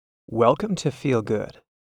Welcome to Feel Good,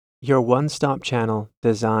 your one-stop channel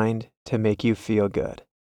designed to make you feel good.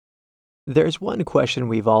 There's one question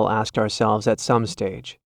we've all asked ourselves at some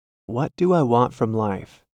stage. What do I want from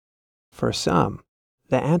life? For some,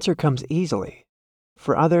 the answer comes easily.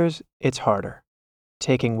 For others, it's harder,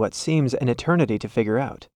 taking what seems an eternity to figure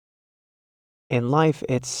out. In life,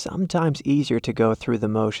 it's sometimes easier to go through the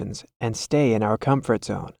motions and stay in our comfort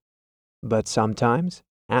zone. But sometimes,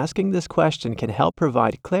 asking this question can help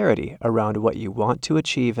provide clarity around what you want to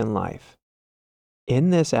achieve in life. In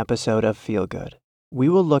this episode of Feel Good, we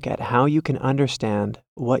will look at how you can understand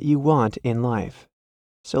what you want in life.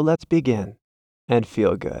 So let's begin and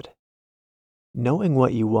feel good. Knowing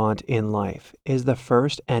what you want in life is the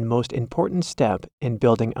first and most important step in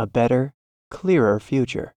building a better, clearer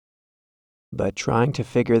future. But trying to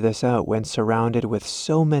figure this out when surrounded with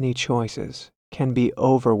so many choices can be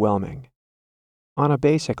overwhelming. On a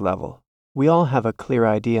basic level, we all have a clear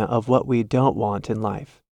idea of what we don't want in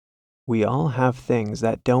life. We all have things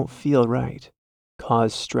that don't feel right,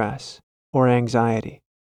 cause stress or anxiety.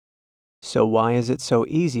 So why is it so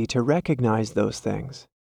easy to recognize those things?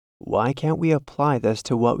 Why can't we apply this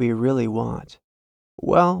to what we really want?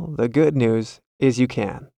 Well, the good news is you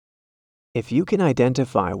can. If you can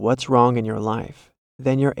identify what's wrong in your life,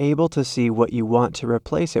 then you're able to see what you want to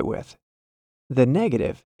replace it with. The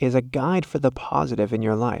negative is a guide for the positive in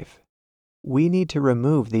your life. We need to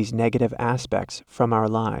remove these negative aspects from our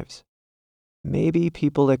lives. Maybe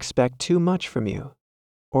people expect too much from you,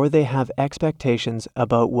 or they have expectations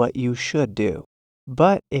about what you should do.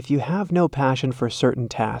 But if you have no passion for certain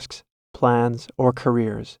tasks, plans, or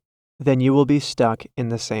careers, then you will be stuck in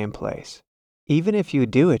the same place. Even if you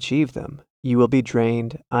do achieve them, you will be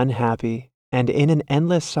drained, unhappy, and in an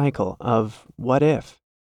endless cycle of what if.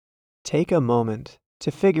 Take a moment to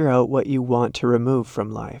figure out what you want to remove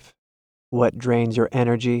from life, what drains your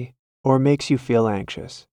energy or makes you feel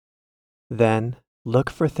anxious. Then, look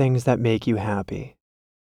for things that make you happy.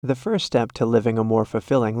 The first step to living a more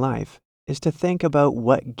fulfilling life is to think about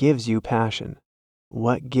what gives you passion,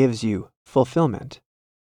 what gives you fulfillment.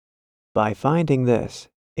 By finding this,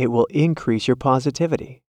 it will increase your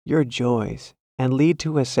positivity, your joys, and lead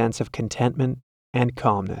to a sense of contentment and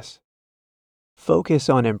calmness. Focus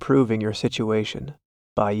on improving your situation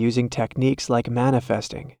by using techniques like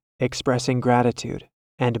manifesting, expressing gratitude,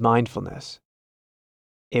 and mindfulness.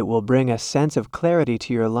 It will bring a sense of clarity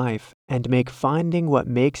to your life and make finding what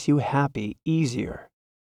makes you happy easier.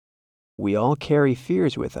 We all carry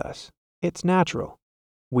fears with us. It's natural.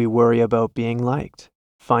 We worry about being liked,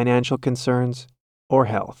 financial concerns, or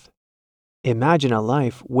health. Imagine a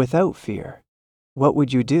life without fear. What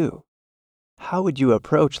would you do? How would you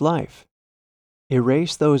approach life?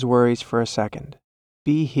 Erase those worries for a second.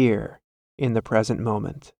 Be here in the present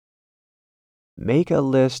moment. Make a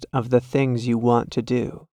list of the things you want to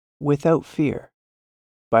do without fear.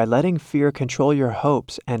 By letting fear control your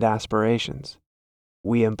hopes and aspirations,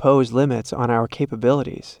 we impose limits on our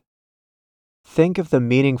capabilities. Think of the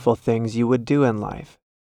meaningful things you would do in life,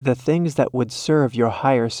 the things that would serve your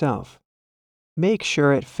higher self. Make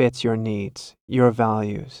sure it fits your needs, your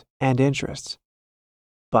values, and interests.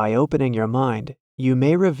 By opening your mind, you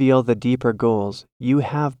may reveal the deeper goals you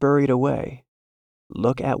have buried away.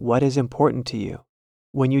 Look at what is important to you.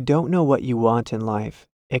 When you don't know what you want in life,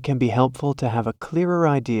 it can be helpful to have a clearer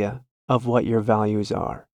idea of what your values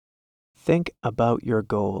are. Think about your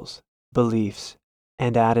goals, beliefs,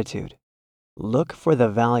 and attitude. Look for the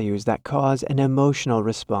values that cause an emotional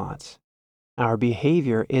response. Our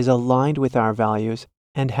behavior is aligned with our values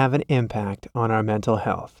and have an impact on our mental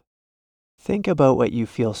health. Think about what you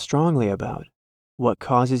feel strongly about, what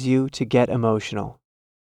causes you to get emotional.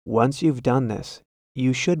 Once you've done this,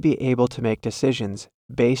 you should be able to make decisions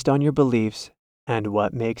based on your beliefs and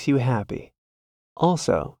what makes you happy.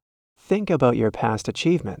 Also, think about your past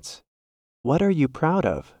achievements. What are you proud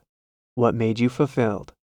of? What made you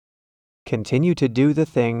fulfilled? Continue to do the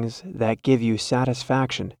things that give you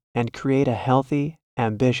satisfaction and create a healthy,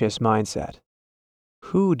 ambitious mindset.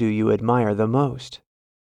 Who do you admire the most?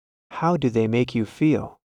 How do they make you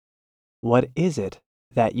feel? What is it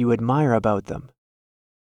that you admire about them?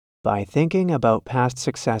 By thinking about past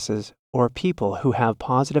successes or people who have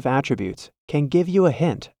positive attributes can give you a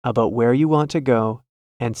hint about where you want to go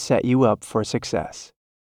and set you up for success.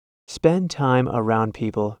 Spend time around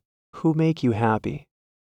people who make you happy,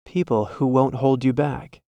 people who won't hold you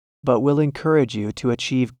back, but will encourage you to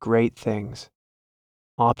achieve great things.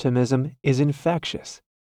 Optimism is infectious.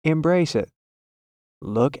 Embrace it.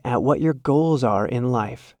 Look at what your goals are in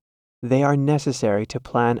life. They are necessary to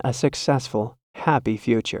plan a successful, happy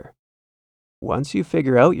future. Once you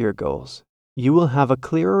figure out your goals, you will have a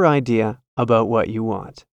clearer idea about what you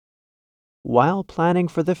want. While planning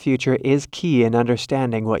for the future is key in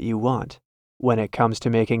understanding what you want, when it comes to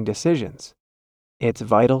making decisions, it's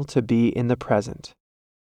vital to be in the present.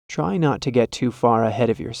 Try not to get too far ahead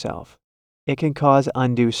of yourself. It can cause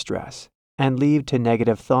undue stress and lead to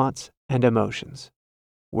negative thoughts and emotions.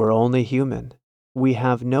 We're only human. We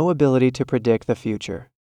have no ability to predict the future,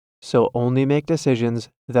 so only make decisions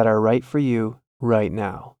that are right for you right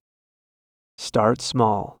now. Start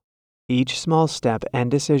small. Each small step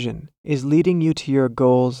and decision is leading you to your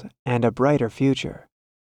goals and a brighter future.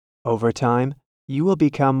 Over time, you will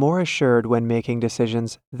become more assured when making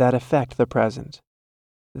decisions that affect the present.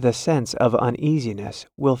 The sense of uneasiness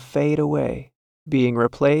will fade away, being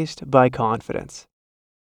replaced by confidence.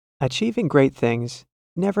 Achieving great things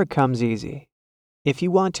never comes easy. If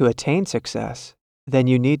you want to attain success, then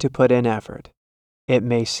you need to put in effort. It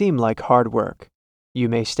may seem like hard work. You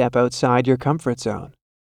may step outside your comfort zone.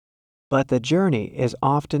 But the journey is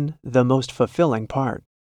often the most fulfilling part.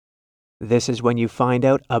 This is when you find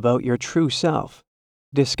out about your true self,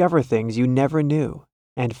 discover things you never knew,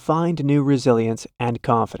 and find new resilience and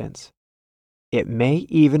confidence. It may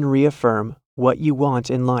even reaffirm what you want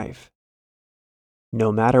in life.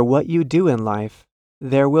 No matter what you do in life,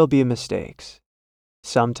 there will be mistakes.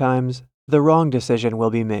 Sometimes the wrong decision will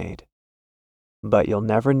be made. But you'll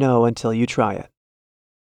never know until you try it.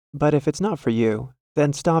 But if it's not for you,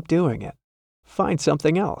 then stop doing it. Find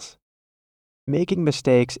something else. Making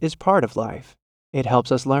mistakes is part of life. It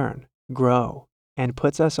helps us learn, grow, and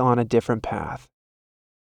puts us on a different path.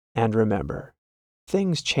 And remember,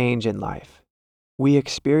 things change in life. We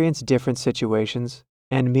experience different situations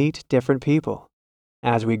and meet different people.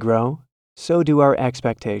 As we grow, so do our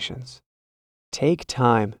expectations. Take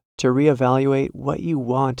time to reevaluate what you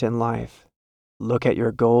want in life. Look at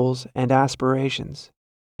your goals and aspirations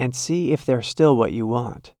and see if they're still what you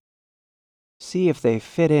want. See if they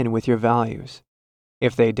fit in with your values.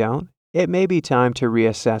 If they don't, it may be time to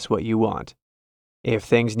reassess what you want. If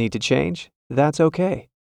things need to change, that's okay.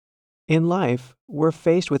 In life, we're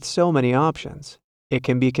faced with so many options. It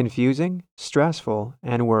can be confusing, stressful,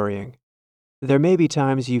 and worrying. There may be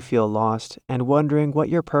times you feel lost and wondering what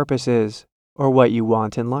your purpose is or what you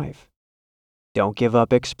want in life. Don't give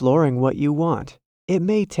up exploring what you want. It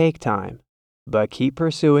may take time, but keep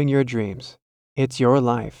pursuing your dreams. It's your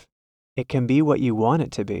life. It can be what you want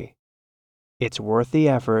it to be. It's worth the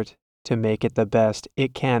effort to make it the best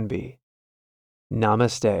it can be.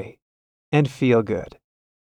 Namaste, and feel good.